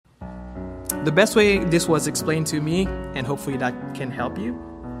The best way this was explained to me, and hopefully that can help you.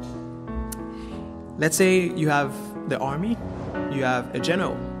 Let's say you have the army, you have a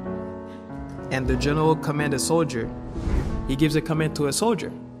general, and the general commands a soldier. He gives a command to a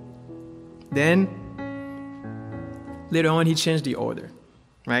soldier. Then, later on, he changed the order,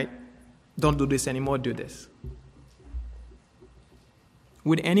 right? Don't do this anymore, do this.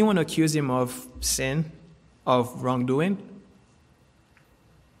 Would anyone accuse him of sin, of wrongdoing?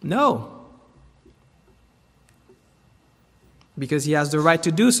 No. Because he has the right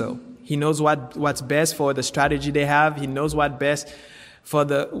to do so. He knows what's best for the strategy they have. He knows what's best for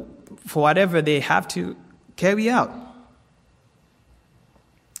whatever they have to carry out.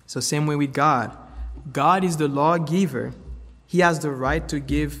 So same way with God. God is the lawgiver. He has the right to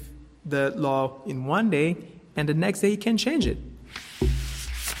give the law in one day, and the next day he can change it.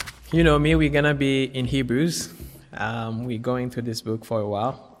 You know me, we're going to be in Hebrews. We're going through this book for a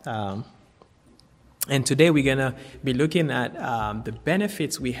while. And today we're going to be looking at the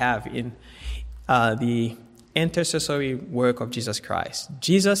benefits we have in the intercessory work of Jesus Christ.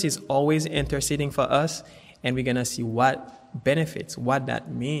 Jesus is always interceding for us, and we're going to see what benefits, what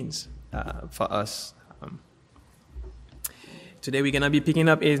that means for us. Today we're going to be picking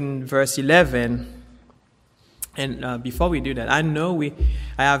up in verse 11. And before we do that, I know I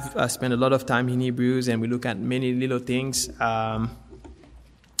have spent a lot of time in Hebrews, and we look at many little things,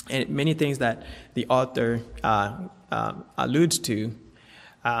 and many things that the author alludes to.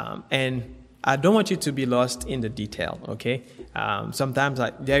 And I don't want you to be lost in the detail, okay? Sometimes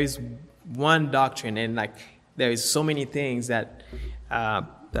there is one doctrine, and there is so many things that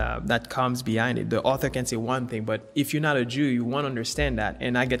comes behind it. The author can say one thing, but if you're not a Jew, you won't understand that.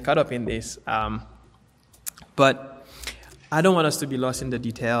 And I get caught up in this. But I don't want us to be lost in the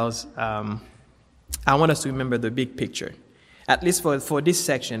details. I want us to remember the big picture. At least for this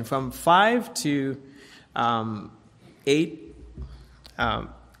section, from 5 to 8,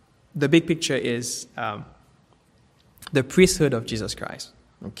 the big picture is the priesthood of Jesus Christ.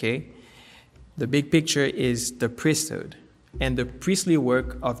 Okay? The big picture is the priesthood and the priestly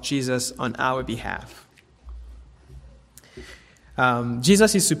work of Jesus on our behalf.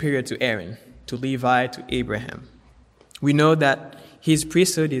 Jesus is superior to Aaron, to Levi, to Abraham. We know that his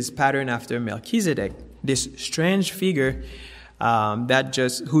priesthood is patterned after Melchizedek, this strange figure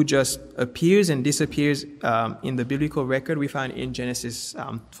who just appears and disappears in the biblical record we find in Genesis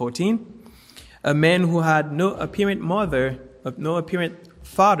 14. A man who had no apparent mother, no apparent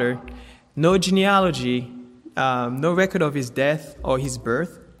father, no genealogy, no record of his death or his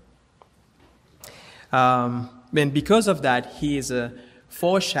birth. And because of that, he is a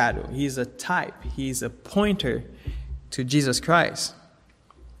foreshadow, he is a type, he is a pointer to Jesus Christ.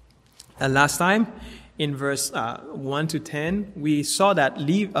 And last time, in verse 1 to 10, we saw that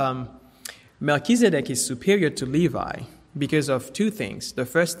Melchizedek is superior to Levi because of two things. The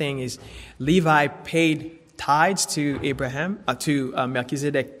first thing is Levi paid tithes to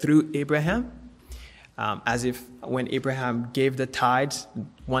Melchizedek through Abraham, as if when Abraham gave the tithes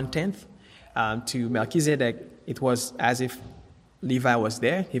 1/10 to Melchizedek, it was as if Levi was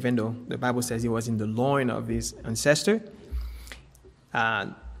there, even though the Bible says he was in the loin of his ancestor.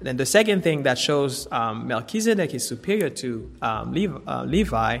 Then the second thing that shows Melchizedek is superior to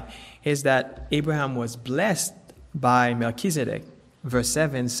Levi is that Abraham was blessed by Melchizedek. Verse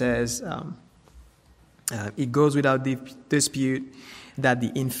 7 says, it goes without dispute that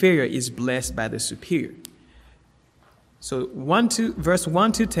the inferior is blessed by the superior. So verse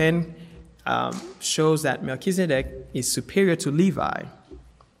 1 to 10 shows that Melchizedek is superior to Levi.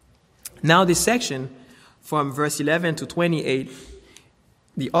 Now this section, from verse 11 to 28,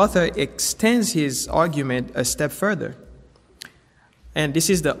 the author extends his argument a step further. And this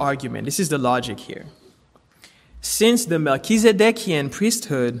is the argument, this is the logic here. Since the Melchizedekian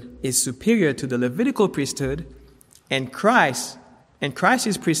priesthood is superior to the Levitical priesthood, and Christ's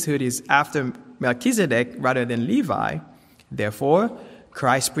priesthood is after Melchizedek rather than Levi, therefore,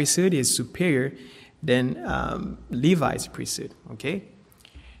 Christ's priesthood is superior than Levi's priesthood. Okay?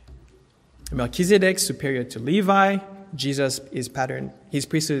 Melchizedek superior to Levi. Jesus is patterned. His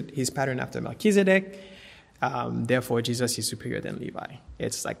priesthood is patterned after Melchizedek. Therefore, Jesus is superior than Levi.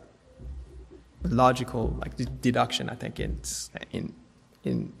 It's like logical, like deduction. I think it's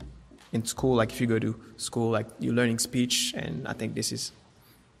in school. Like if you go to school, like you're learning speech, and I think this is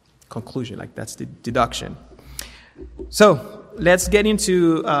conclusion. Like that's the deduction. So let's get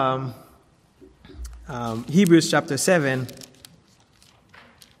into Hebrews chapter 7.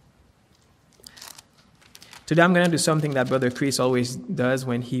 Today I'm going to do something that Brother Chris always does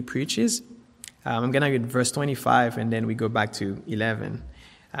when he preaches. I'm going to read verse 25 and then we go back to 11.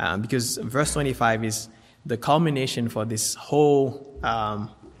 because verse 25 is the culmination for this whole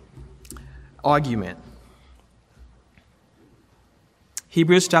argument.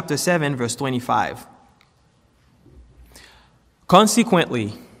 Hebrews chapter 7, verse 25.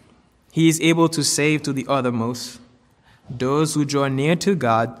 Consequently, he is able to save to the uttermost those who draw near to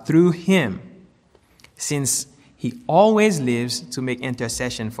God through him, since he always lives to make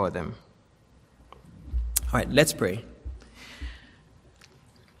intercession for them. All right, let's pray.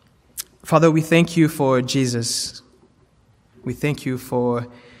 Father, we thank you for Jesus. We thank you for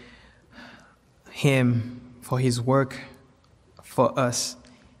him, for his work for us.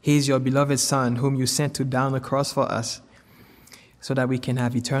 He is your beloved Son, whom you sent to down the cross for us, so that we can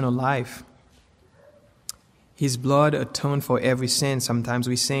have eternal life. His blood atoned for every sin. Sometimes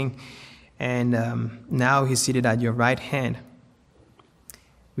we sing, and now he's seated at your right hand.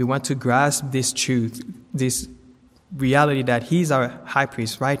 We want to grasp this truth, this reality that he's our high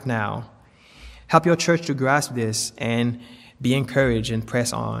priest right now. Help your church to grasp this and be encouraged and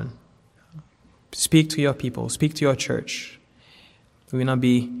press on. Speak to your people. Speak to your church. We will not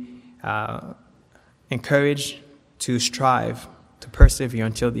be encouraged to strive, to persevere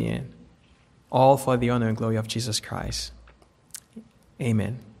until the end. All for the honor and glory of Jesus Christ.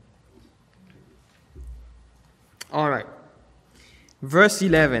 Amen. All right. Verse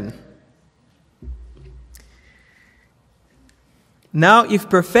 11. Now, if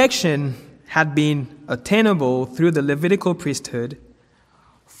perfection had been attainable through the Levitical priesthood,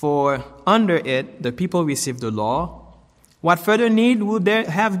 for under it the people received the law, what further need would there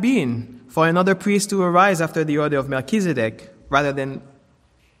have been for another priest to arise after the order of Melchizedek, rather than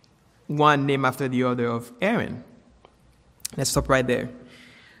one named after the order of Aaron? Let's stop right there.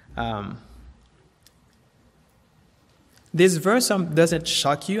 This verse doesn't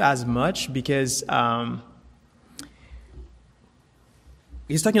shock you as much because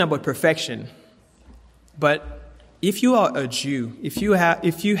he's talking about perfection. But if you are a Jew, if you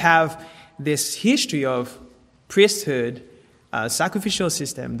have this history of priesthood, sacrificial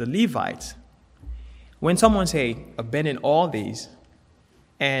system, the Levites, when someone say abandon all these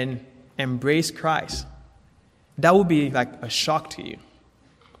and embrace Christ, that would be like a shock to you.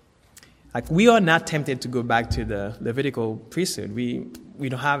 Like, we are not tempted to go back to the Levitical priesthood. We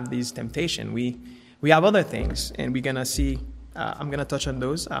don't have these temptation. We have other things, and we're gonna see. I'm gonna touch on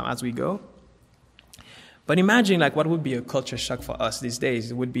those as we go. But imagine like what would be a culture shock for us these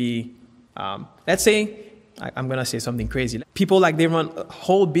days. It would be, let's say, I'm gonna say something crazy. People like they run a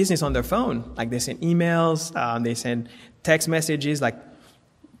whole business on their phone. Like they send emails, they send text messages. Like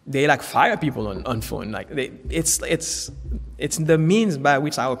they like fire people on phone. Like it's the means by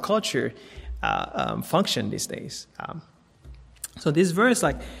which our culture function these days. So this verse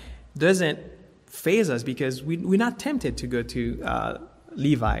like doesn't faze us because we're not tempted to go to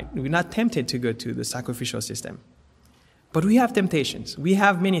Levi. We're not tempted to go to the sacrificial system. But we have temptations. We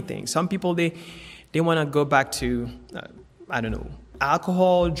have many things. Some people they want to go back to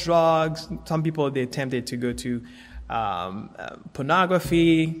alcohol, drugs. Some people they're tempted to go to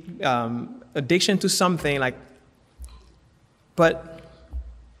pornography, addiction to something like. But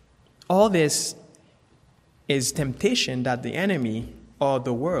all this is temptation that the enemy or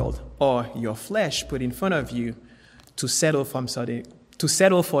the world or your flesh put in front of you to settle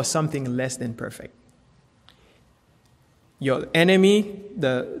for something less than perfect. Your enemy,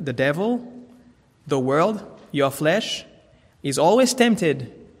 the devil, the world, your flesh, is always tempting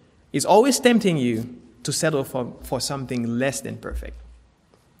you to settle for something less than perfect.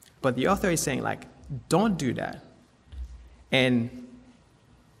 But the author is saying, like, don't do that. And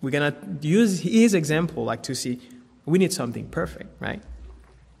we're going to use his example, like, to see we need something perfect, right?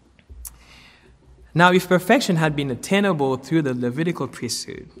 Now, if perfection had been attainable through the Levitical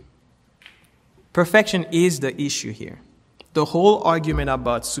priesthood, perfection is the issue here. The whole argument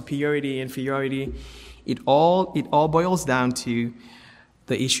about superiority, inferiority, it all boils down to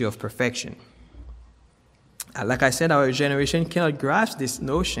the issue of perfection. Like I said, our generation cannot grasp this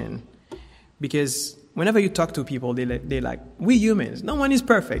notion because whenever you talk to people, they're like, we humans, no one is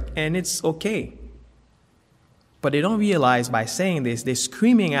perfect, and it's okay. But they don't realize by saying this, they're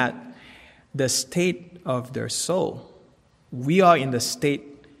screaming at the state of their soul. We are in the state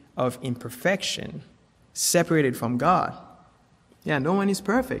of imperfection, separated from God. Yeah, no one is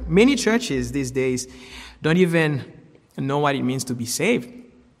perfect. Many churches these days don't even know what it means to be saved.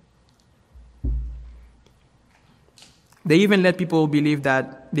 They even let people believe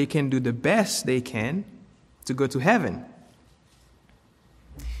that they can do the best they can to go to heaven.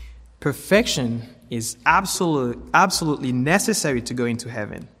 Perfection is absolutely necessary to go into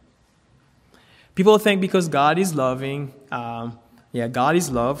heaven. People think because God is loving, Yeah, God is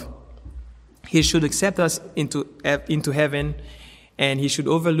love. He should accept us into heaven, and he should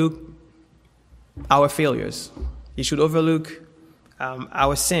overlook our failures. He should overlook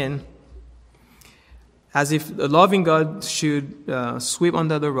our sin, as if the loving God should sweep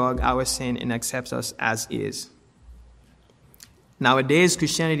under the rug our sin and accept us as is. Nowadays,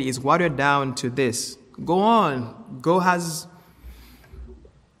 Christianity is watered down to this. Go on. Go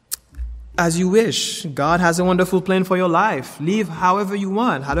as you wish. God has a wonderful plan for your life. Live however you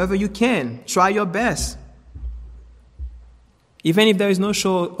want, however you can. Try your best. Even if there is no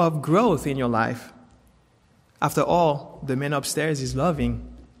show of growth in your life. After all, the man upstairs is loving.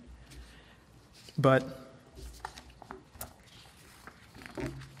 But,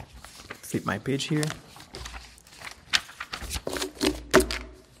 flip my page here.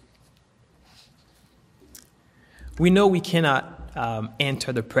 We know we cannot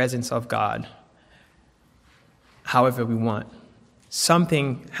enter the presence of God however we want.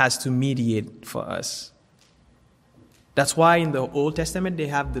 Something has to mediate for us. That's why in the Old Testament they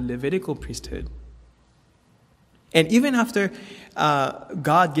have the Levitical priesthood. And even after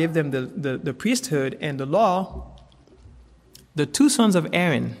God gave them the priesthood and the law, the two sons of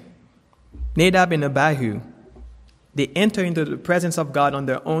Aaron, Nadab and Abihu, they enter into the presence of God on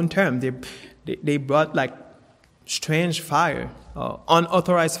their own terms. They brought like strange fire,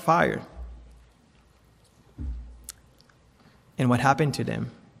 unauthorized fire. And what happened to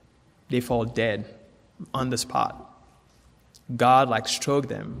them? They fall dead on the spot. God like stroked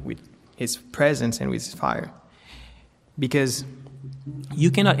them with his presence and with his fire. Because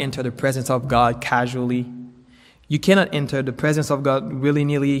you cannot enter the presence of God casually. You cannot enter the presence of God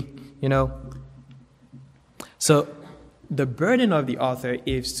willy-nilly, So the burden of the author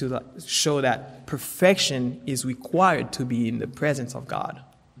is to show that perfection is required to be in the presence of God.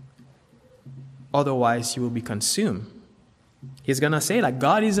 Otherwise, you will be consumed. He's going to say that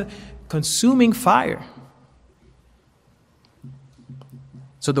God is a consuming fire.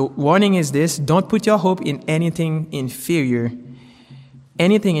 So the warning is this: don't put your hope in anything inferior.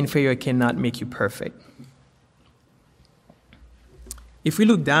 Anything inferior cannot make you perfect. If we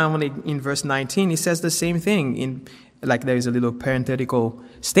look down in verse 19, it says the same thing. There is a little parenthetical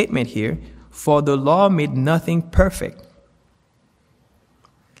statement here. For the law made nothing perfect.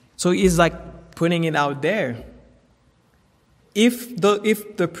 So it's like putting it out there. If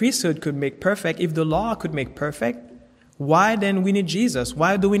the priesthood could make perfect, if the law could make perfect, why then we need Jesus?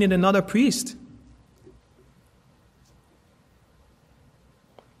 Why do we need another priest?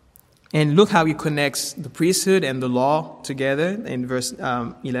 And look how he connects the priesthood and the law together in verse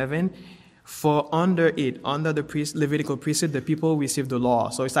 11. For under the Levitical priesthood, the people receive the law.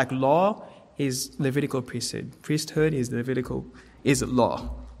 So it's like law is Levitical priesthood. Priesthood is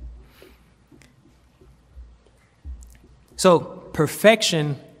law. So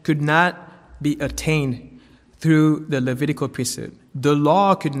perfection could not be attained through the Levitical priesthood. The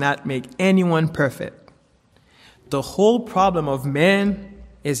law could not make anyone perfect. The whole problem of man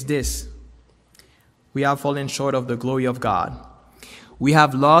is this: we have fallen short of the glory of God. We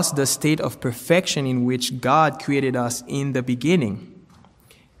have lost the state of perfection in which God created us in the beginning.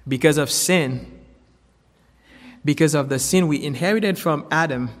 Because of sin, because of the sin we inherited from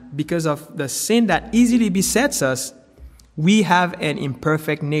Adam, because of the sin that easily besets us, we have an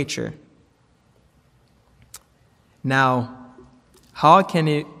imperfect nature. Now, how can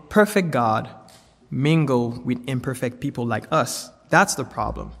a perfect God mingle with imperfect people like us? That's the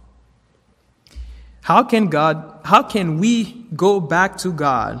problem. How can we go back to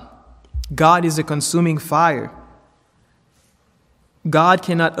God? God is a consuming fire. God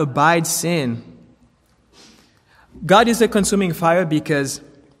cannot abide sin. God is a consuming fire because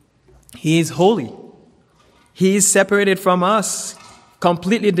he is holy. He is separated from us,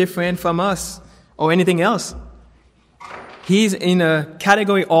 completely different from us or anything else. He's in a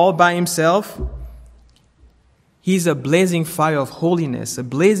category all by himself. He's a blazing fire of holiness, a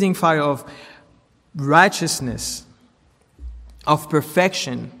blazing fire of righteousness, of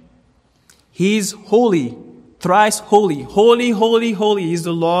perfection. He's holy, thrice holy. Holy, holy, holy is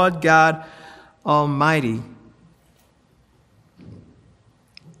the Lord God Almighty.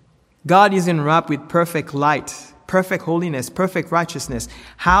 God is enwrapped with perfect light, perfect holiness, perfect righteousness.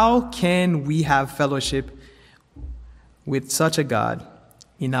 How can we have fellowship with such a God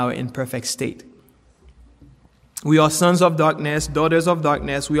in our imperfect state? We are sons of darkness, daughters of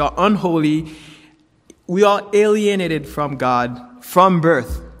darkness. We are unholy. We are alienated from God from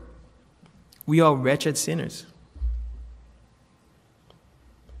birth. We are wretched sinners.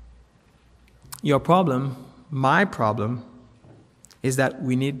 Your problem, my problem, is that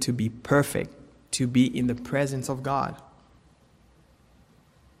we need to be perfect to be in the presence of God.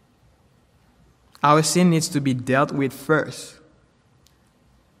 Our sin needs to be dealt with first.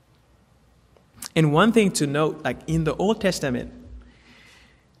 And one thing to note, like in the Old Testament,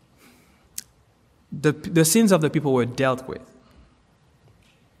 the sins of the people were dealt with,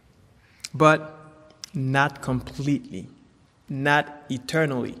 but not completely, not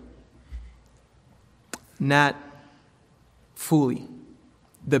eternally, not fully.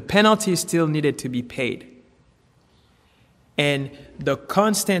 The penalty still needed to be paid. And the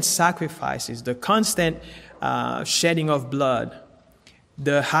constant sacrifices, the constant shedding of blood,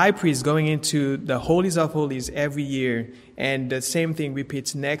 the high priest going into the holies of holies every year, and the same thing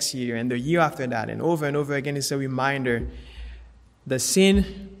repeats next year and the year after that, and over again, is a reminder. The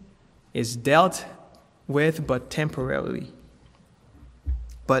sin is dealt with, but temporarily.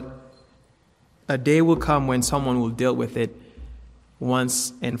 But a day will come when someone will deal with it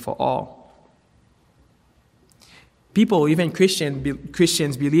once and for all. People, even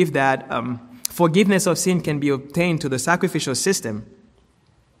Christians, believe that forgiveness of sin can be obtained to the sacrificial system.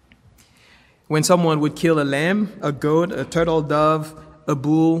 When someone would kill a lamb, a goat, a turtle dove, a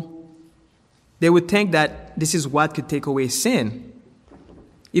bull, they would think that this is what could take away sin.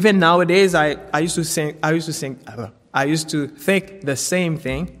 Even nowadays, I used to think the same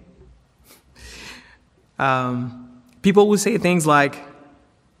thing. People would say things like,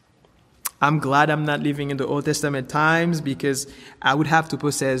 I'm glad I'm not living in the Old Testament times because I would have to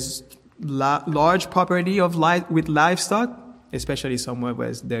possess large property with livestock, especially somewhere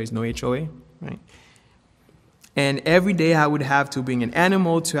where there is no HOA, right? And every day I would have to bring an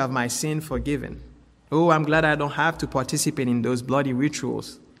animal to have my sin forgiven. Oh, I'm glad I don't have to participate in those bloody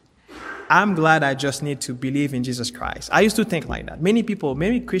rituals. I'm glad I just need to believe in Jesus Christ. I used to think like that.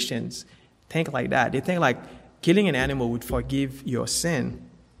 Many Christians think like that. They think like killing an animal would forgive your sin.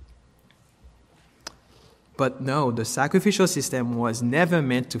 But no, the sacrificial system was never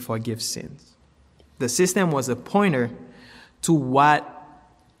meant to forgive sins. The system was a pointer to what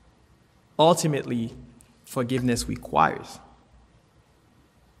ultimately forgiveness requires.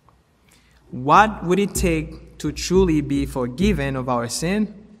 What would it take to truly be forgiven of our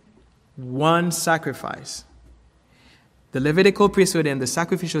sin? One sacrifice. The Levitical priesthood and the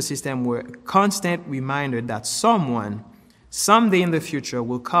sacrificial system were a constant reminder that someone, someday in the future,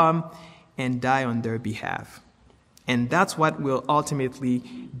 will come and die on their behalf. And that's what will ultimately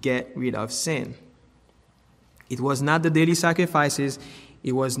get rid of sin. It was not the daily sacrifices.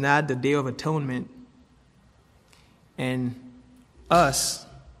 It was not the Day of Atonement. And us,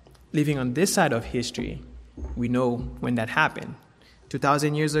 living on this side of history, we know when that happened.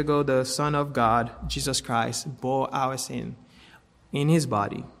 2,000 years ago, the Son of God, Jesus Christ, bore our sin in his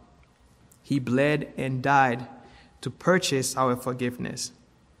body. He bled and died to purchase our forgiveness.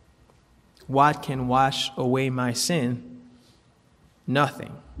 What can wash away my sin?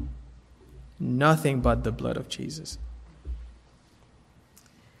 Nothing. Nothing but the blood of Jesus.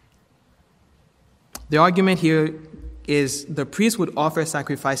 The argument here is the priest would offer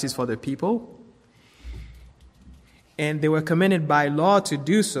sacrifices for the people, and they were commanded by law to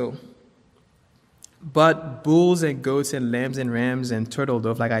do so. But bulls and goats and lambs and rams and turtle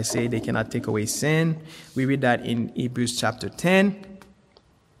dove, like I say, they cannot take away sin. We read that in Hebrews chapter 10.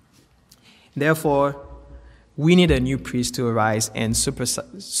 Therefore, we need a new priest to arise and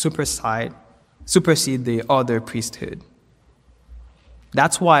supersede the other priesthood.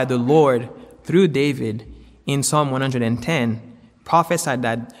 That's why the Lord, through David, in Psalm 110, prophesied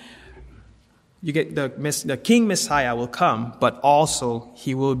that the King Messiah will come, but also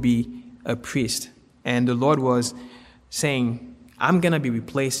he will be a priest. And the Lord was saying, I'm going to be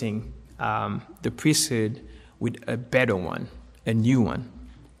replacing the priesthood with a better one, a new one.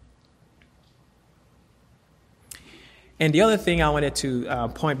 And the other thing I wanted to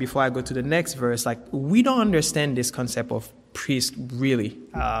point before I go to the next verse, like we don't understand this concept of priest really.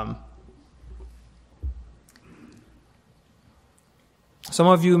 Some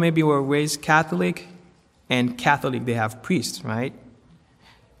of you maybe were raised Catholic, and Catholic, they have priests, right?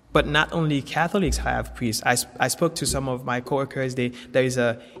 But not only Catholics have priests. I spoke to some of my coworkers. There is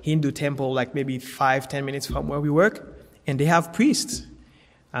a Hindu temple like maybe 5-10 minutes from where we work, and they have priests.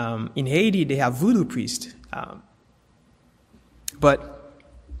 In Haiti, they have voodoo priests. But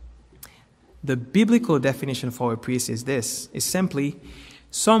the biblical definition for a priest is this. It's simply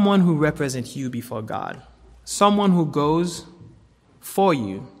someone who represents you before God. Someone who goes for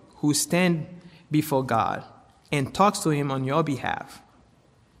you, who stands before God and talks to him on your behalf.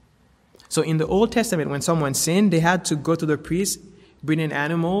 So in the Old Testament, when someone sinned, they had to go to the priest, bring an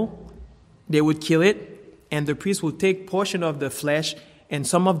animal, they would kill it, and the priest would take portion of the flesh and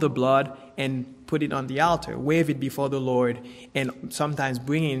some of the blood and put it on the altar, wave it before the Lord, and sometimes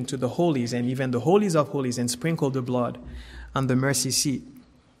bring it into the holies and even the holies of holies and sprinkle the blood on the mercy seat.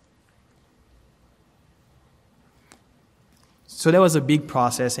 So that was a big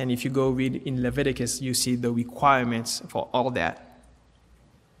process, and if you go read in Leviticus, you see the requirements for all that.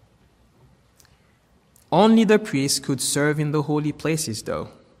 Only the priest could serve in the holy places, though.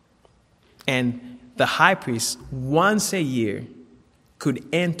 And the high priest, once a year, could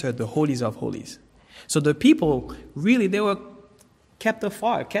enter the holies of holies. So the people, really, they were kept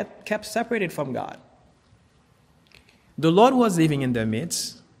afar, kept separated from God. The Lord was living in their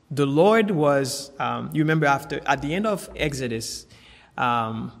midst. The Lord was, you remember at the end of Exodus,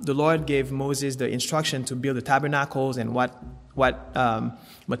 the Lord gave Moses the instruction to build the tabernacles and what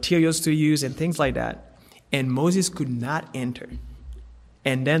materials to use and things like that. And Moses could not enter.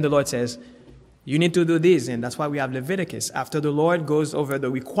 And then the Lord says, you need to do this. And that's why we have Leviticus. After the Lord goes over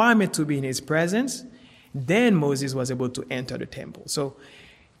the requirement to be in his presence, then Moses was able to enter the temple. So,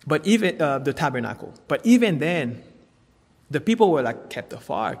 but even the tabernacle. But even then, the people were like kept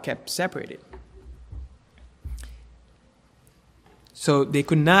afar, kept separated. So they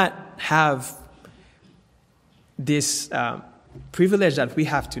could not have this privilege that we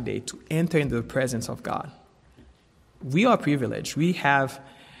have today to enter into the presence of God. We are privileged. We have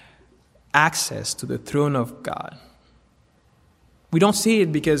access to the throne of God. We don't see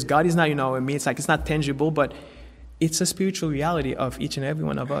it because God is not in our midst, like it's not tangible, but it's a spiritual reality of each and every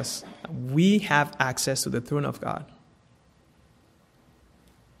one of us. We have access to the throne of God.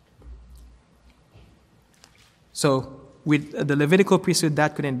 So with the Levitical priesthood,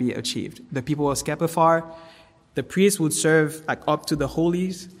 that couldn't be achieved. The people were kept afar. The priest would serve like up to the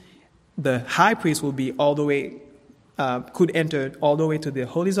holies. The high priest will be all the way, could enter all the way to the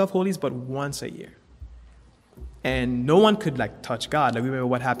holies of holies, but once a year. And no one could like touch God. I remember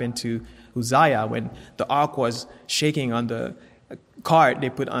what happened to Uzziah when the ark was shaking on the cart they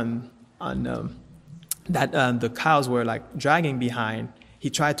put on that the cows were like dragging behind.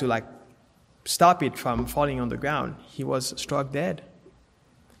 He tried to like stop it from falling on the ground. He was struck dead.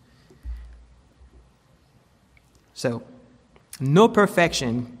 So, no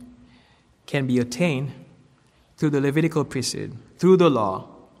perfection can be attained through the Levitical priesthood, through the law.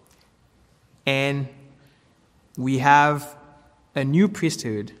 And we have a new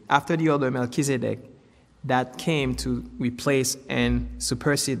priesthood after the order of Melchizedek that came to replace and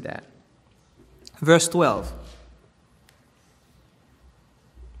supersede that. Verse 12.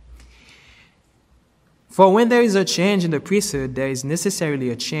 For when there is a change in the priesthood, there is necessarily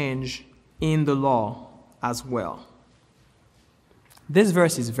a change in the law as well. This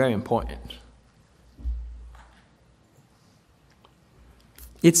verse is very important.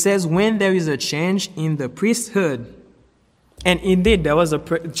 It says when there is a change in the priesthood, and indeed there was a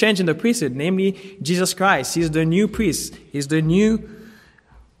change in the priesthood, namely Jesus Christ. He's the new priest. He's the new,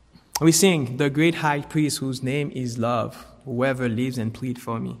 we sing, the great high priest whose name is love, whoever lives and plead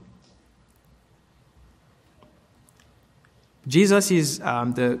for me. Jesus is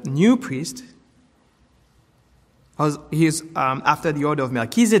the new priest. He is after the order of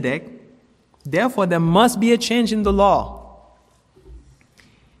Melchizedek. Therefore, there must be a change in the law.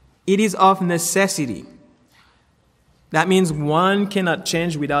 It is of necessity. That means one cannot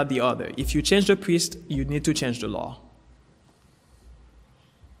change without the other. If you change the priest, you need to change the law.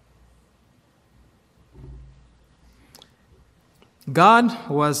 God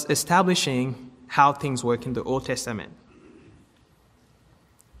was establishing how things work in the Old Testament.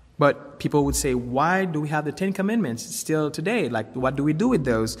 But people would say, why do we have the Ten Commandments still today? Like, what do we do with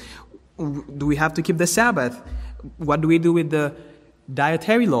those? Do we have to keep the Sabbath? What do we do with the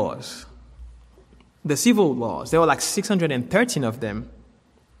dietary laws? The civil laws? There were like 613 of them.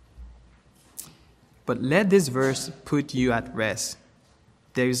 But let this verse put you at rest.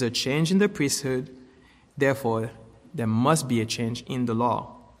 There is a change in the priesthood. Therefore, there must be a change in the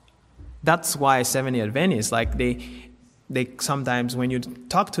law. That's why Seventh-day Adventists, like they sometimes when you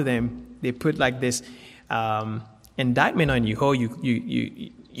talk to them, they put like this indictment on you. Oh, you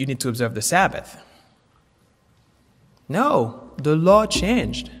need to observe the Sabbath. No, the law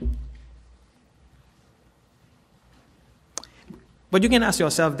changed. But you can ask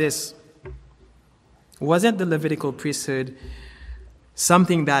yourself this. Wasn't the Levitical priesthood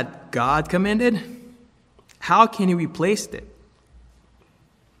something that God commanded? How can he replace it?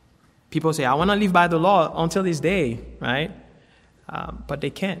 People say, I want to live by the law until this day, right? But they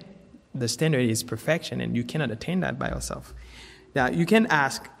can't. The standard is perfection, and you cannot attain that by yourself. Now, you can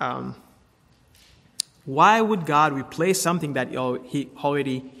ask, why would God replace something that he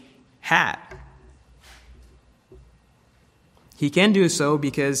already had? He can do so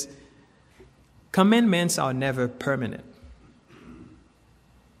because commandments are never permanent.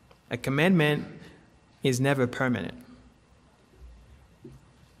 A commandment is never permanent.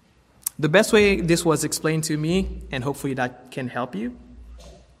 The best way this was explained to me, and hopefully that can help you.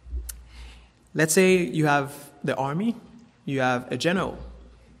 Let's say you have the army, you have a general,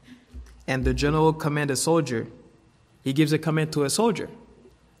 and the general commands a soldier. He gives a command to a soldier.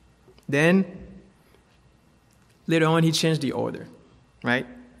 Then, later on, he changed the order, right?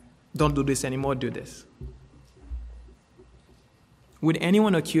 Don't do this anymore, do this. Would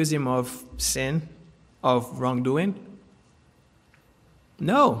anyone accuse him of sin, of wrongdoing?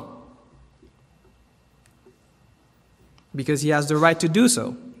 No. Because he has the right to do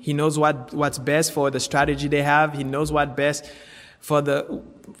so. He knows what's best for the strategy they have. He knows what's best for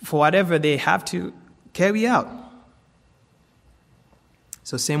whatever they have to carry out.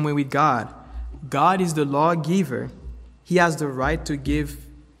 So same way with God. God is the lawgiver. He has the right to give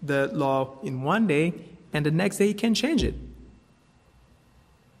the law in one day, and the next day he can change it.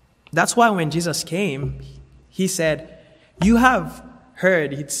 That's why when Jesus came, he said, you have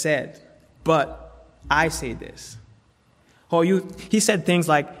heard it said, but I say this. Or he said things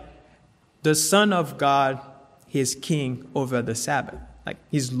like, the Son of God is king over the Sabbath. Like,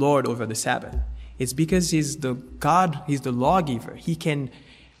 he's Lord over the Sabbath. It's because he's the God, he's the lawgiver. He can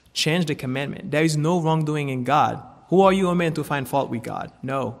change the commandment. There is no wrongdoing in God. Who are you, a man, to find fault with God?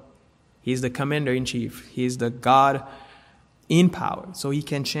 No. He's the commander-in-chief. He's the God in power. So he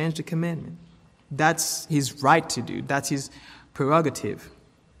can change the commandment. That's his right to do. That's his prerogative.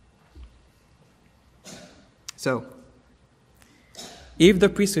 So, if the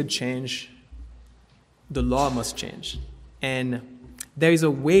priesthood change, the law must change. And there is a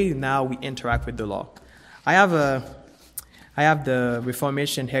way now we interact with the law. I have the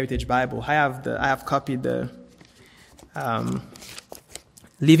Reformation Heritage Bible. I have copied the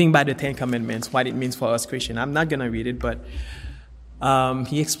Living by the Ten Commandments, what it means for us Christians. I'm not going to read it, but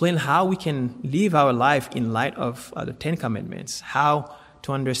he explained how we can live our life in light of the Ten Commandments, how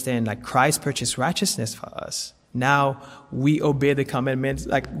to understand like Christ purchased righteousness for us. Now we obey the commandments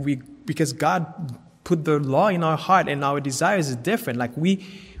because God put the law in our heart and our desires is different. Like we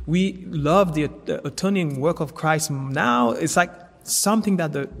love the atoning work of Christ. Now it's like something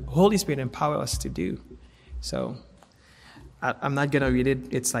that the Holy Spirit empowers us to do. So I'm not going to read it.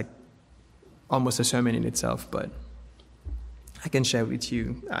 It's like almost a sermon in itself, but I can share with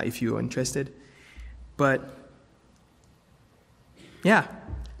you if you are interested. But yeah,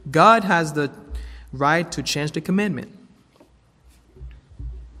 God has the right to change the commandment.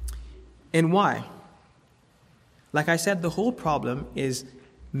 And why? Like I said, the whole problem is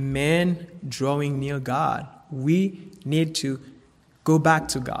man drawing near God. We need to go back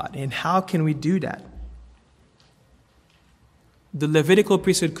to God. And how can we do that? The Levitical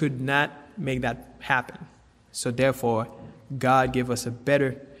priesthood could not make that happen. So therefore, God gave us a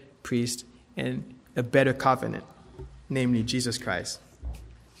better priest and a better covenant, namely Jesus Christ.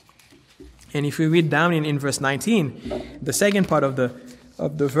 And if we read down in verse 19, the second part of the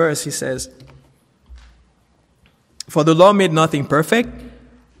verse, he says, for the law made nothing perfect,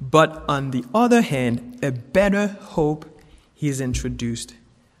 but on the other hand, a better hope is introduced,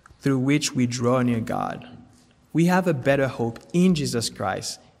 through which we draw near God. We have a better hope in Jesus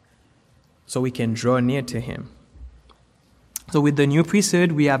Christ, so we can draw near to him. So with the new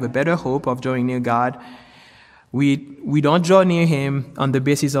priesthood, we have a better hope of drawing near God. We don't draw near him on the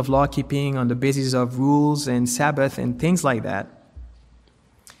basis of law keeping, on the basis of rules and Sabbath and things like that,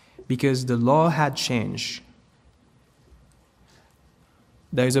 because the law had changed.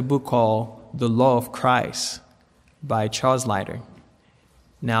 There is a book called The Law of Christ by Charles Leiter.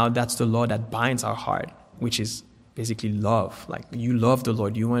 Now that's the law that binds our heart, which is basically love. Like you love the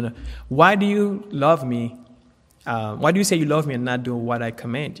Lord. Why do you love me? Why do you say you love me and not do what I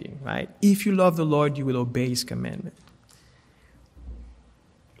command you, right? If you love the Lord, you will obey his commandment.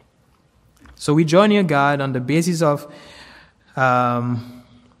 So we draw near God on the basis of, on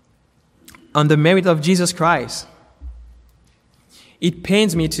the merit of Jesus Christ. It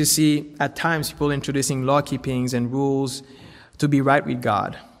pains me to see at times people introducing law keepings and rules to be right with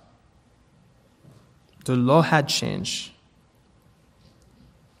God. The law had changed.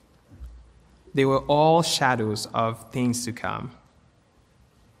 They were all shadows of things to come.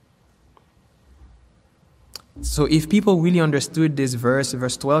 So if people really understood this verse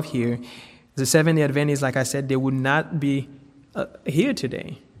 12 here, the Seventh-day Adventists, like I said, they would not be here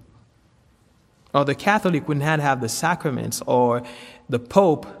today. Or the Catholic would not have the sacraments, or the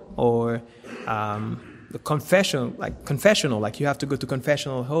Pope, or the confessional, like you have to go to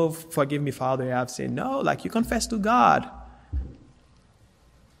confessional. Oh, forgive me, Father, I have sinned. No, like you confess to God.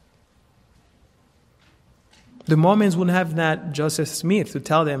 The Mormons wouldn't have that Joseph Smith to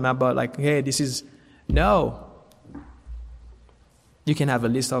tell them about, like, hey, this is, no. You can have a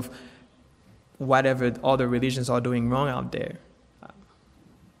list of whatever other religions are doing wrong out there.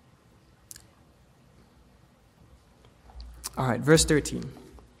 All right, verse 13.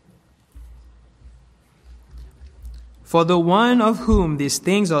 For the one of whom these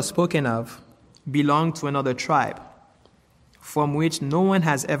things are spoken of belonged to another tribe, from which no one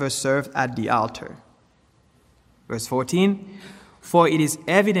has ever served at the altar. Verse 14. For it is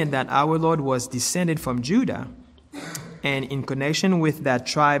evident that our Lord was descended from Judah, and in connection with that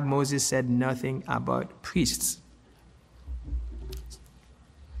tribe, Moses said nothing about priests.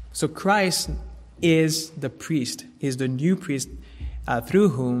 So Christ is the priest, is the new priest through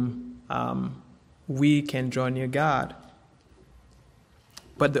whom we can draw near God.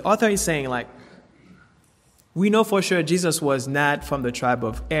 But the author is saying, like, we know for sure Jesus was not from the tribe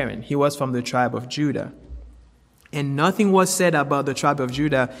of Aaron. He was from the tribe of Judah. And nothing was said about the tribe of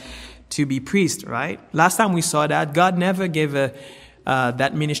Judah to be priest, right? Last time we saw that, God never gave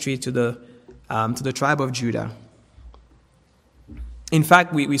that ministry to the tribe of Judah. In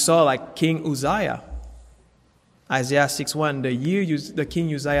fact, we saw like King Uzziah. Isaiah 6:1, the year the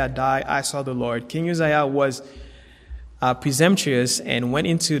King Uzziah died, I saw the Lord. King Uzziah was presumptuous and went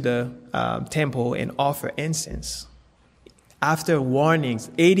into the temple and offered incense. After warnings,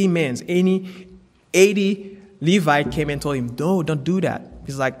 80 Levite came and told him, no, don't do that.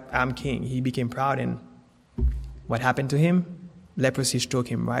 He's like, I'm king. He became proud, and what happened to him? Leprosy struck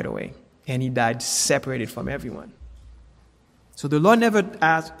him right away, and he died separated from everyone. So the Lord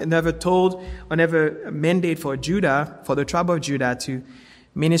never told or never mandated for Judah, for the tribe of Judah, to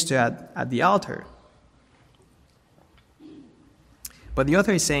minister at the altar. But the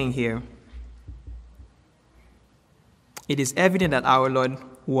author is saying here, it is evident that our Lord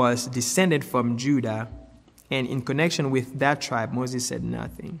was descended from Judah, and in connection with that tribe, Moses said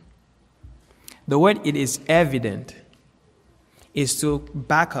nothing. The word "it is evident" is to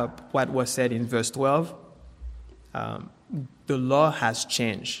back up what was said in verse 12. The law has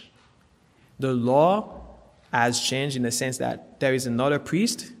changed. The law has changed in the sense that there is another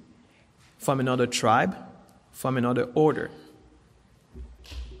priest from another tribe, from another order.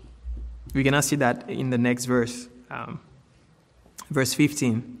 We're going to see that in the next verse, verse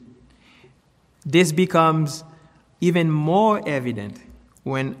 15. This becomes even more evident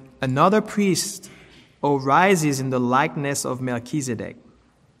when another priest arises in the likeness of Melchizedek,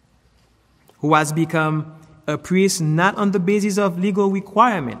 who has become a priest not on the basis of legal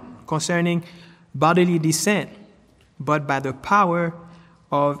requirement concerning bodily descent, but by the power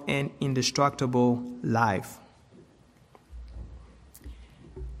of an indestructible life.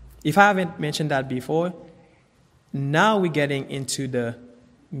 If I haven't mentioned that before, now we're getting into the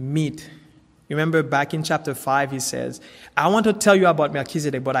meat. Remember back in chapter 5, he says, I want to tell you about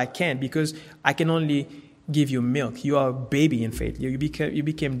Melchizedek, but I can't because I can only give you milk. You are a baby in faith. You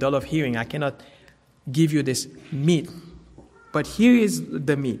became dull of hearing. I cannot give you this meat. But here is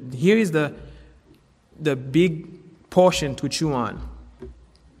the meat. Here is the big portion to chew on.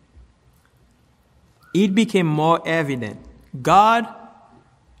 It became more evident. God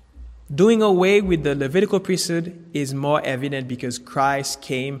doing away with the Levitical priesthood is more evident because Christ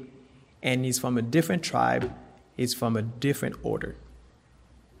came and he's from a different tribe, he's from a different order.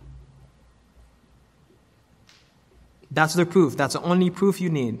 That's the proof. That's the only proof you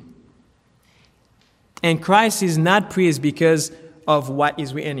need. And Christ is not priest because of what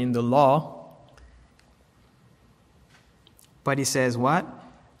is written in the law. But he says what?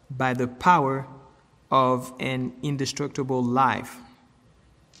 By the power of an indestructible life.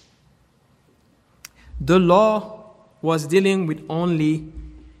 The law was dealing with only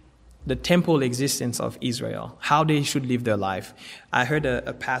the temple existence of Israel, how they should live their life. I heard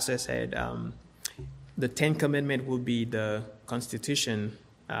a pastor said the Ten Commandments will be the constitution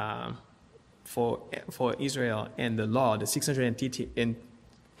for Israel, and the law, the 600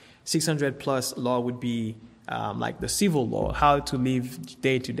 plus law would be like the civil law, how to live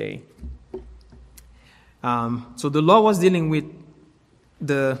day to day. So the law was dealing with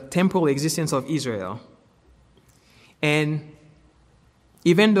the temporal existence of Israel. And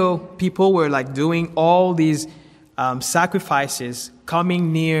even though people were like doing all these sacrifices,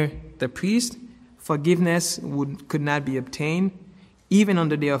 coming near the priest, forgiveness could not be obtained, even on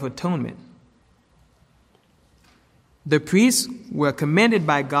the Day of Atonement. The priests were commanded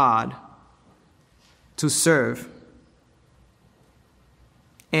by God to serve,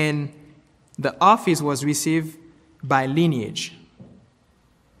 and the office was received by lineage.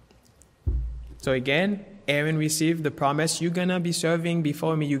 So again, Aaron received the promise, you're going to be serving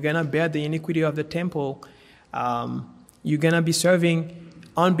before me, you're going to bear the iniquity of the temple you're going to be serving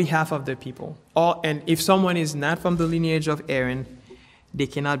on behalf of the people. And if someone is not from the lineage of Aaron, they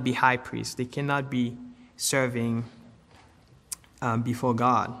cannot be high priests. They cannot be serving before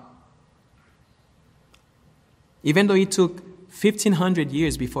God. Even though it took 1,500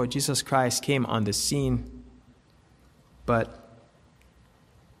 years before Jesus Christ came on the scene, but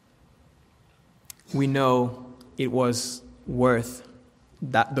we know it was worth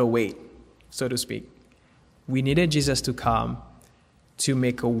the wait, so to speak. We needed Jesus to come to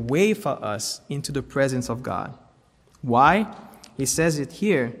make a way for us into the presence of God. Why? He says it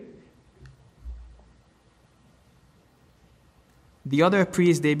here. The other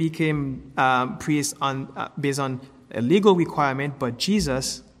priests, they became priests based on a legal requirement, but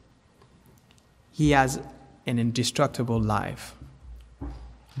Jesus, he has an indestructible life.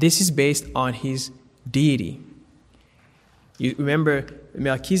 This is based on his deity. You remember,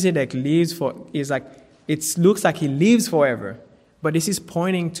 Melchizedek it looks like he lives forever, but this is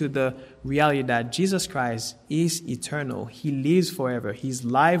pointing to the reality that Jesus Christ is eternal. He lives forever. His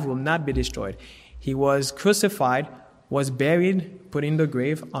life will not be destroyed. He was crucified, was buried, put in the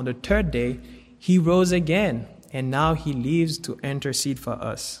grave. On the third day, he rose again, and now he lives to intercede for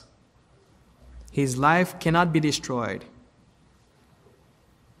us. His life cannot be destroyed.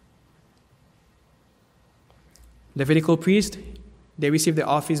 Levitical priests, they received the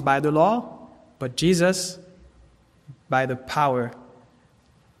office by the law, but Jesus, by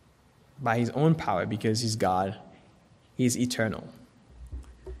his own power, because he's God, he's eternal,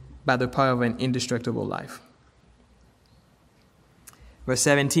 by the power of an indestructible life. Verse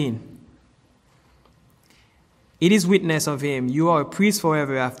 17. It is witness of him, you are a priest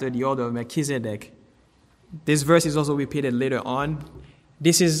forever after the order of Melchizedek. This verse is also repeated later on.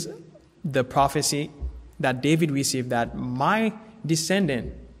 This is the prophecy that David received, that my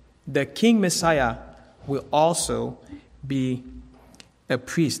descendant, the King Messiah, will also be a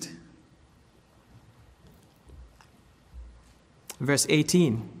priest. Verse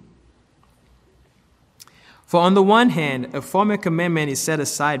 18. For on the one hand, a former commandment is set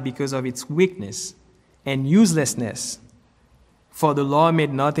aside because of its weakness and uselessness, for the law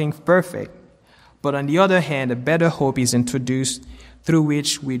made nothing perfect. But on the other hand, a better hope is introduced through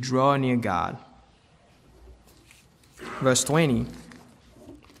which we draw near God. Verse 20.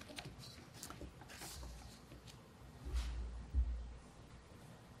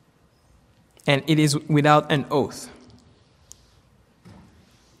 And it is without an oath.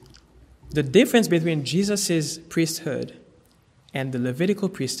 The difference between Jesus' priesthood and the Levitical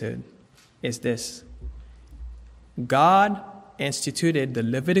priesthood is this. God instituted the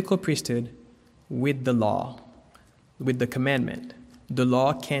Levitical priesthood with the law, with the commandment. The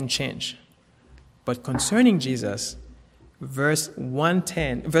law can change. But concerning Jesus, verse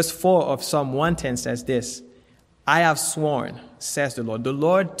 4 of Psalm 110 says this, I have sworn, says the Lord. The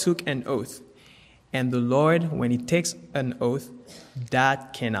Lord took an oath. And the Lord, when he takes an oath,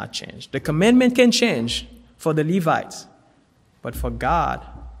 that cannot change. The commandment can change for the Levites, but for God,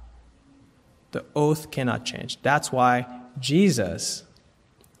 the oath cannot change. That's why Jesus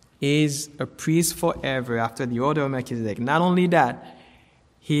is a priest forever after the order of Melchizedek. Not only that,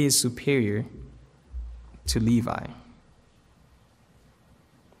 he is superior to Levi.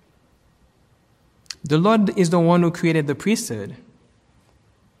 The Lord is the one who created the priesthood.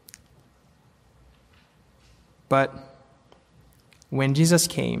 But when Jesus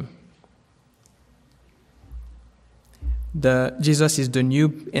came, Jesus is the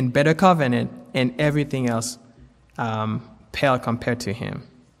new and better covenant, and everything else pale compared to him.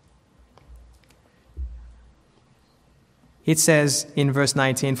 It says in verse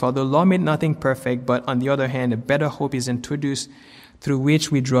 19, for the law made nothing perfect, but on the other hand, a better hope is introduced through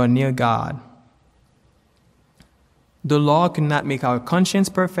which we draw near God. The law could not make our conscience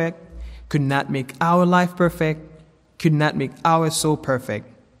perfect, could not make our life perfect, could not make our soul perfect.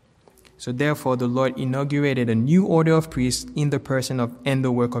 So therefore, the Lord inaugurated a new order of priests in the person and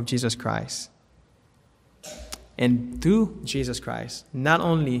the work of Jesus Christ. And through Jesus Christ, not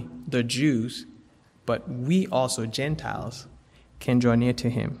only the Jews, but we also, Gentiles, can draw near to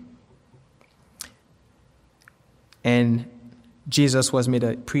him. And Jesus was made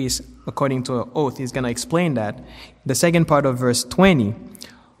a priest according to an oath. He's going to explain that. The second part of verse 20.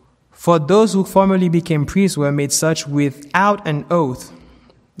 For those who formerly became priests were made such without an oath.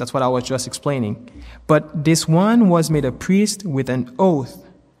 That's what I was just explaining. But this one was made a priest with an oath,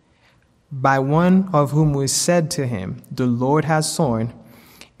 by one of whom was said to him, the Lord has sworn,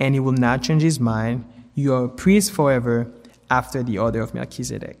 and he will not change his mind. You are a priest forever after the order of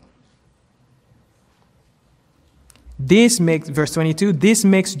Melchizedek. This makes, verse 22, this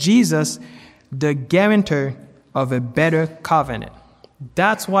makes Jesus the guarantor of a better covenant.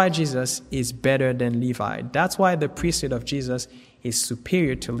 That's why Jesus is better than Levi. That's why the priesthood of Jesus is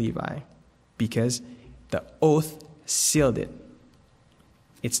superior to Levi, because the oath sealed it.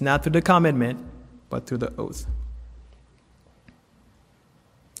 It's not through the commandment, but through the oath.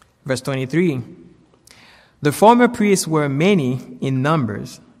 Verse 23, the former priests were many in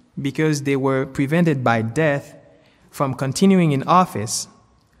numbers because they were prevented by death from continuing in office.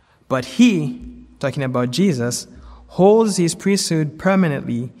 But he, talking about Jesus, holds his priesthood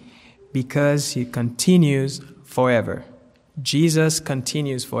permanently because he continues forever. Jesus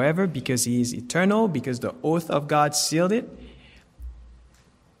continues forever because he is eternal, because the oath of God sealed it.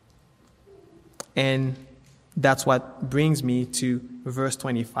 And that's what brings me to verse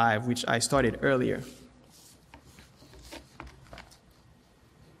 25, which I started earlier.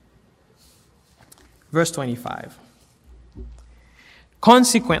 Verse 25.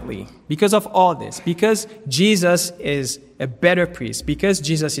 Consequently, because of all this, because Jesus is a better priest, because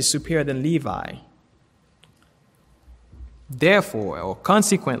Jesus is superior than Levi, therefore, or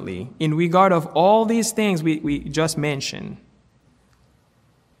consequently, in regard of all these things we just mentioned,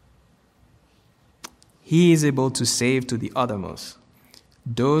 he is able to save to the uttermost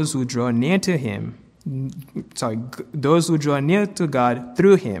those who draw near to him, those who draw near to God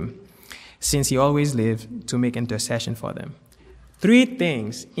through him, since he always lived to make intercession for them. Three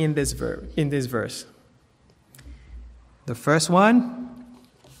things in this verse. The first one,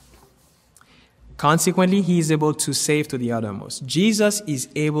 consequently, he is able to save to the uttermost. Jesus is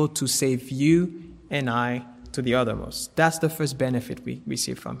able to save you and I to the uttermost. That's the first benefit we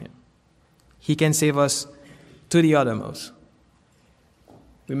receive from him. He can save us to the uttermost.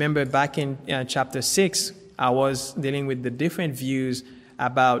 Remember back in chapter 6, I was dealing with the different views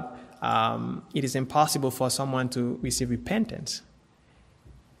about it is impossible for someone to receive repentance.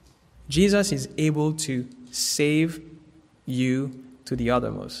 Jesus is able to save you to the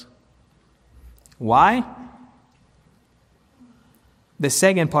uttermost. Why? The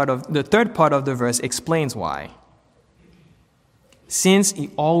third part of the verse explains why. Since he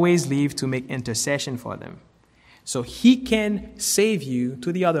always lived to make intercession for them. So he can save you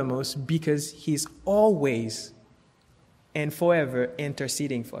to the uttermost because he's always and forever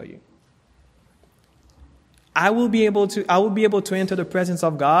interceding for you. I will be able to enter the presence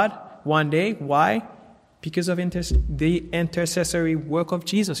of God one day. Why? Because of the intercessory work of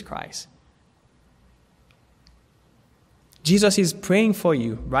Jesus Christ. Jesus is praying for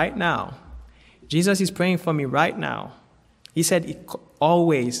you right now. Jesus is praying for me right now. He said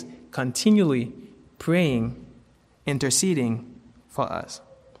always, continually praying, interceding for us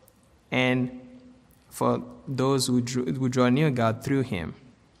and for those who draw near God through him.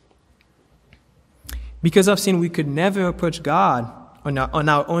 Because of sin, we could never approach God on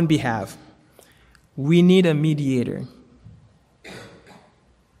our own behalf. We need a mediator.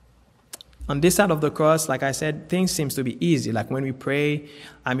 On this side of the cross, like I said, things seems to be easy. Like when we pray,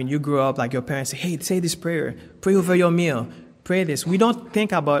 you grew up like your parents say, hey, say this prayer, pray over your meal, pray this. We don't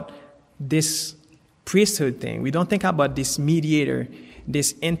think about this priesthood thing. We don't think about this mediator,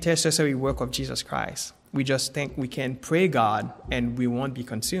 this intercessory work of Jesus Christ. We just think we can pray God and we won't be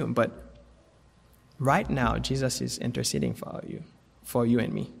consumed. But right now, Jesus is interceding for you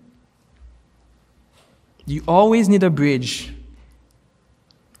and me. You always need a bridge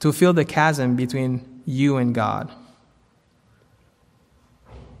to fill the chasm between you and God.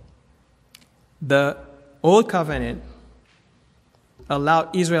 The Old Covenant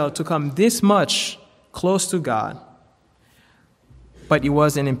allowed Israel to come this much close to God, but it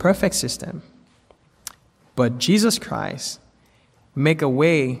was an imperfect system. But Jesus Christ make a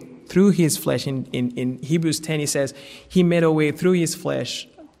way through his flesh. In Hebrews 10, he says, he made a way through his flesh,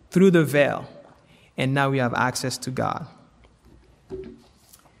 through the veil, and now we have access to God.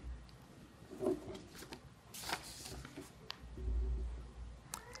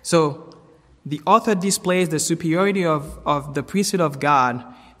 So, the author displays the superiority of the priesthood of God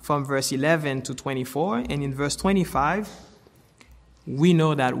from verse 11 to 24. And in verse 25, we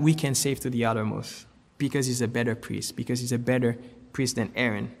know that we can save to the uttermost because he's a better priest, because he's a better priest than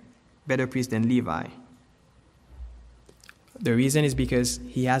Aaron, better priest than Levi. The reason is because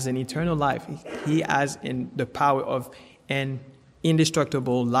he has an eternal life. He has the power of an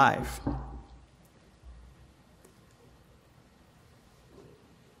indestructible life.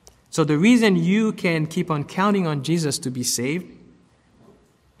 So the reason you can keep on counting on Jesus to be saved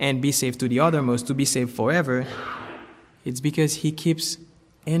and be saved to the uttermost, to be saved forever, it's because he keeps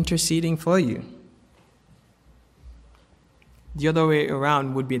interceding for you. The other way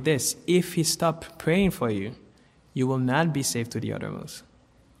around would be this. If he stopped praying for you, you will not be saved to the uttermost.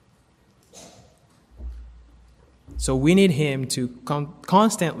 So we need him to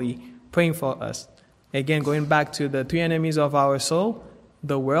constantly praying for us. Again, going back to the three enemies of our soul,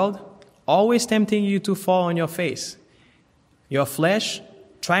 the world, always tempting you to fall on your face. Your flesh,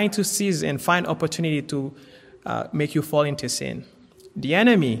 trying to seize and find opportunity to make you fall into sin. The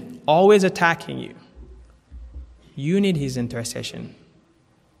enemy, always attacking you. You need his intercession.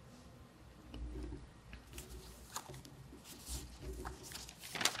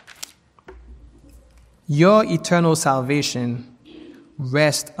 Your eternal salvation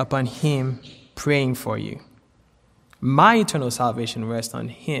rests upon him praying for you. My eternal salvation rests on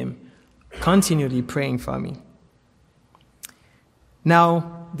him continually praying for me.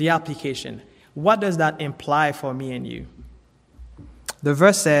 Now, the application. What does that imply for me and you? The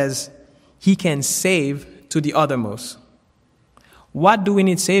verse says, he can save to the uttermost. What do we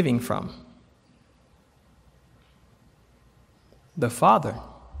need saving from? The Father.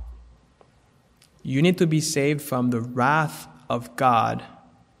 You need to be saved from the wrath of God.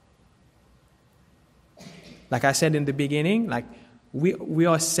 Like I said in the beginning, we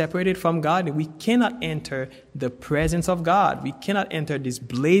are separated from God. We cannot enter the presence of God. We cannot enter this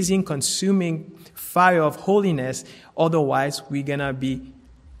blazing, consuming fire of holiness. Otherwise, we're going to be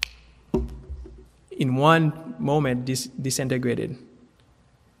in one moment disintegrated.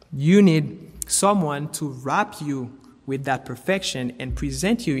 You need someone to wrap you with that perfection and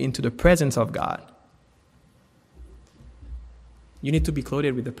present you into the presence of God. You need to be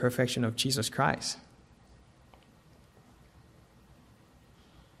clothed with the perfection of Jesus Christ.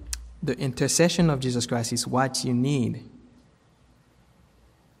 The intercession of Jesus Christ is what you need.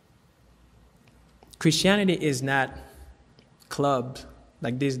 Christianity is not clubs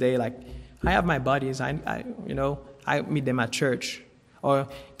like this day. Like, I have my buddies. I meet them at church. Or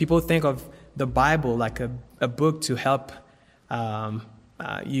people think of the Bible like a book to help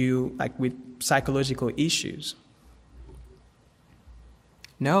you like with psychological issues.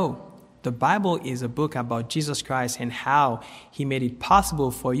 No. The Bible is a book about Jesus Christ and how he made it possible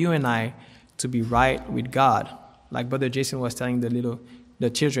for you and I to be right with God. Like Brother Jason was telling the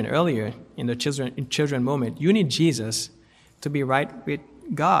children earlier in the children moment, you need Jesus to be right with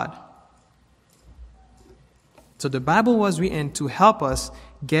God. So the Bible was written to help us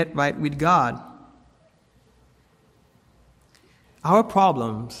get right with God. Our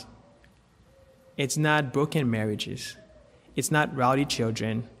problems, it's not broken marriages. It's not rowdy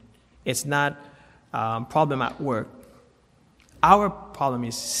children. It's not a problem at work. Our problem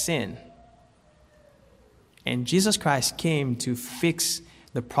is sin. And Jesus Christ came to fix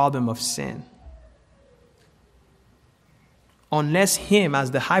the problem of sin. Unless him,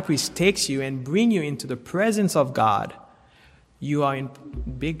 as the high priest, takes you and brings you into the presence of God, you are in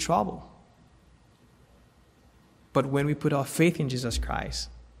big trouble. But when we put our faith in Jesus Christ,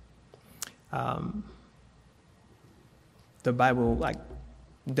 the Bible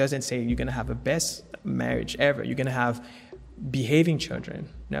doesn't say you're going to have the best marriage ever. You're going to have behaving children.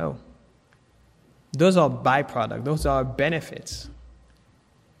 No. Those are byproducts. Those are benefits.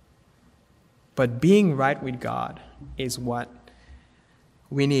 But being right with God is what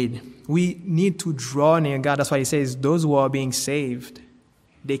we need. We need to draw near God. That's why he says those who are being saved,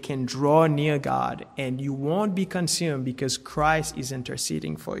 they can draw near God and you won't be consumed because Christ is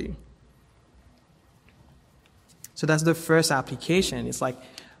interceding for you. So that's the first application. It's like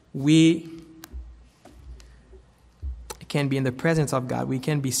we can be in the presence of God. We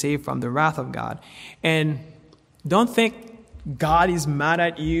can be saved from the wrath of God. And don't think God is mad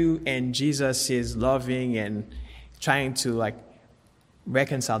at you and Jesus is loving and trying to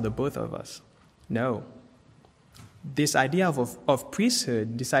reconcile the both of us. No. This idea of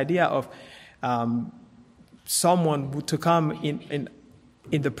priesthood, this idea of someone to come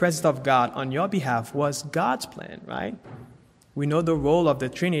in the presence of God on your behalf was God's plan, right? We know the role of the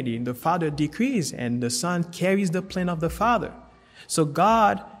Trinity. The Father decrees and the Son carries the plan of the Father. So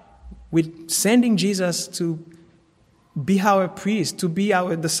God, with sending Jesus to be our priest, to be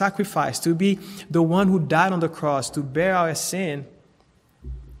the sacrifice, to be the one who died on the cross, to bear our sin,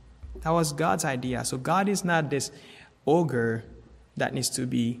 that was God's idea. So God is not this ogre that needs to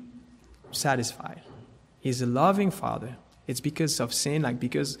be satisfied. He's a loving Father. It's because of sin,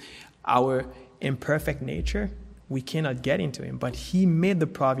 because our imperfect nature, we cannot get into him. But he made the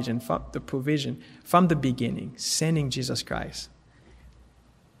provision from the beginning, sending Jesus Christ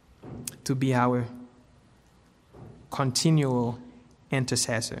to be our continual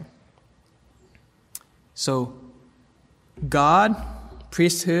intercessor. So, God,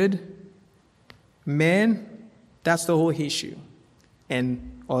 priesthood, man, that's the whole issue.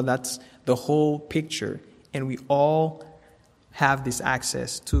 Or that's the whole picture. And we all have this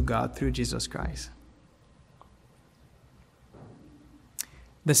access to God through Jesus Christ.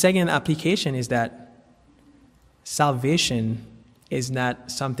 The second application is that salvation is not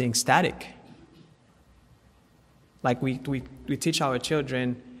something static. Like we teach our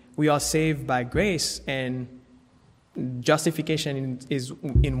children, we are saved by grace, and justification is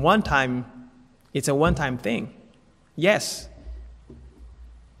in one time, it's a one-time thing. Yes.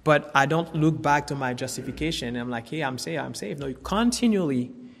 But I don't look back to my justification and I'm like, hey, I'm saved. No,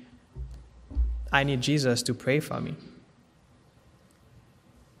 continually, I need Jesus to pray for me.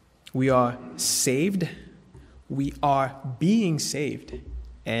 We are saved. We are being saved.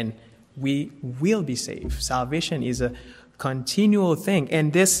 And we will be saved. Salvation is a continual thing.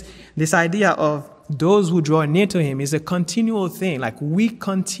 And this idea of those who draw near to him is a continual thing. Like we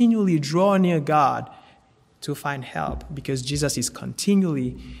continually draw near God to find help because Jesus is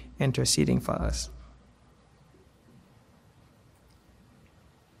continually interceding for us.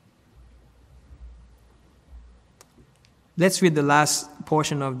 Let's read the last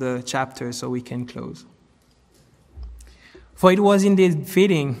portion of the chapter so we can close. For it was indeed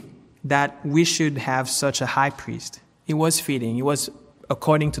fitting that we should have such a high priest. It was fitting. It was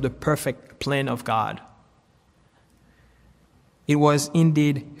according to the perfect plan of God. It was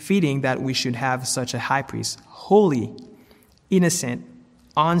indeed fitting that we should have such a high priest, holy, innocent,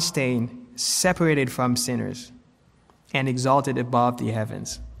 unstained, separated from sinners, and exalted above the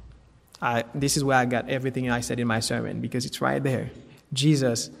heavens. This is where I got everything I said in my sermon, because it's right there.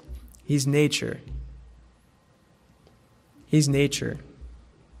 Jesus, his nature, his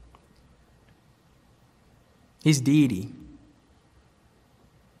deity,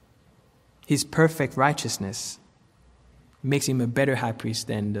 his perfect righteousness makes him a better high priest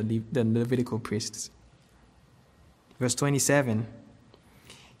than the Levitical priests. Verse 27,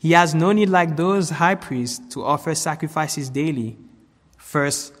 he has no need like those high priests to offer sacrifices daily,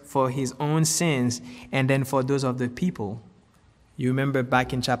 first for his own sins and then for those of the people. You remember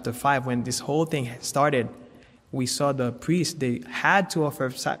back in chapter 5 when this whole thing started, we saw the priests, they had to offer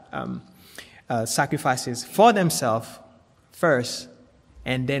sacrifices for themselves first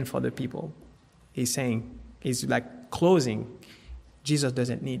and then for the people. He's saying, he's like closing. Jesus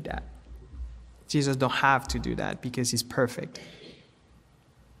doesn't need that. Jesus don't have to do that because he's perfect.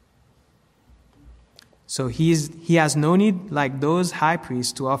 So he has no need, like those high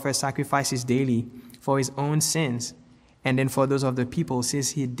priests, to offer sacrifices daily for his own sins and then for those of the people,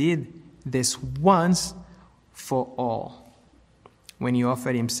 since he did this once for all when he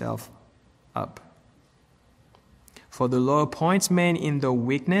offered himself up. For the law appoints men in the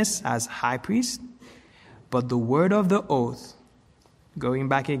weakness as high priest, but the word of the oath, going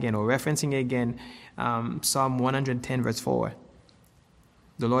back again or referencing again Psalm 110 verse 4,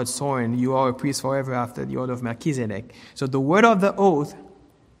 the Lord sworn, you are a priest forever after the order of Melchizedek. So the word of the oath,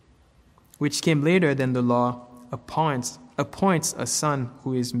 which came later than the law, appoints a son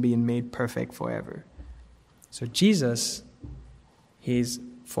who is being made perfect forever. So Jesus is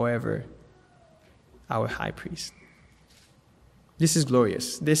forever our high priest. This is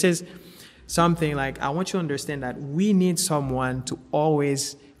glorious. This is something like, I want you to understand that we need someone to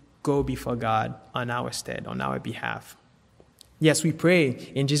always go before God on our stead, on our behalf. Yes, we pray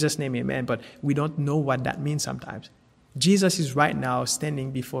in Jesus' name, amen, but we don't know what that means sometimes. Jesus is right now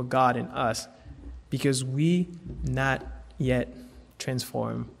standing before God and us because we not yet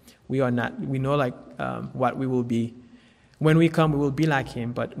transformed. We know like what we will be. When we come, we will be like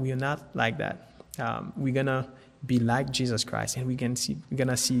him, but we are not like that. We're going to be like Jesus Christ, and we're going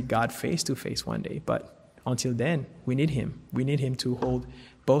to see God face to face one day. But until then, we need him. We need him to hold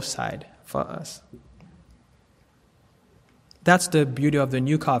both sides for us. That's the beauty of the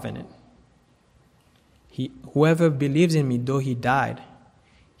new covenant. Whoever believes in me, though he died,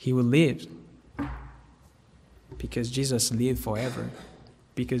 he will live. Because Jesus lived forever.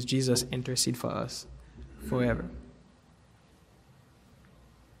 Because Jesus interceded for us forever.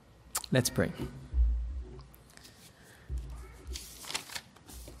 Let's pray.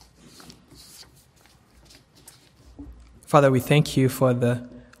 Father, we thank you for the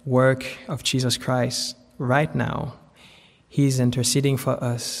work of Jesus Christ right now. He is interceding for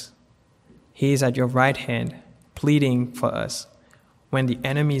us. He is at your right hand, pleading for us. When the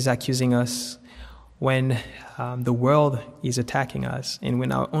enemy is accusing us, when the world is attacking us, and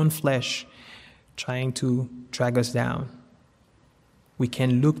when our own flesh trying to drag us down, we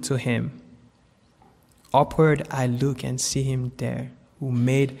can look to him. Upward I look and see him there, who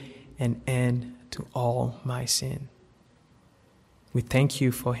made an end to all my sin. We thank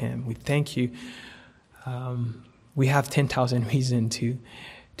you for him. We thank you. We have 10,000 reasons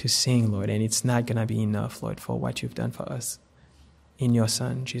to sing, Lord, and it's not going to be enough, Lord, for what you've done for us in your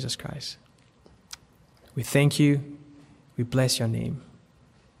Son, Jesus Christ. We thank you. We bless your name.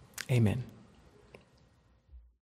 Amen.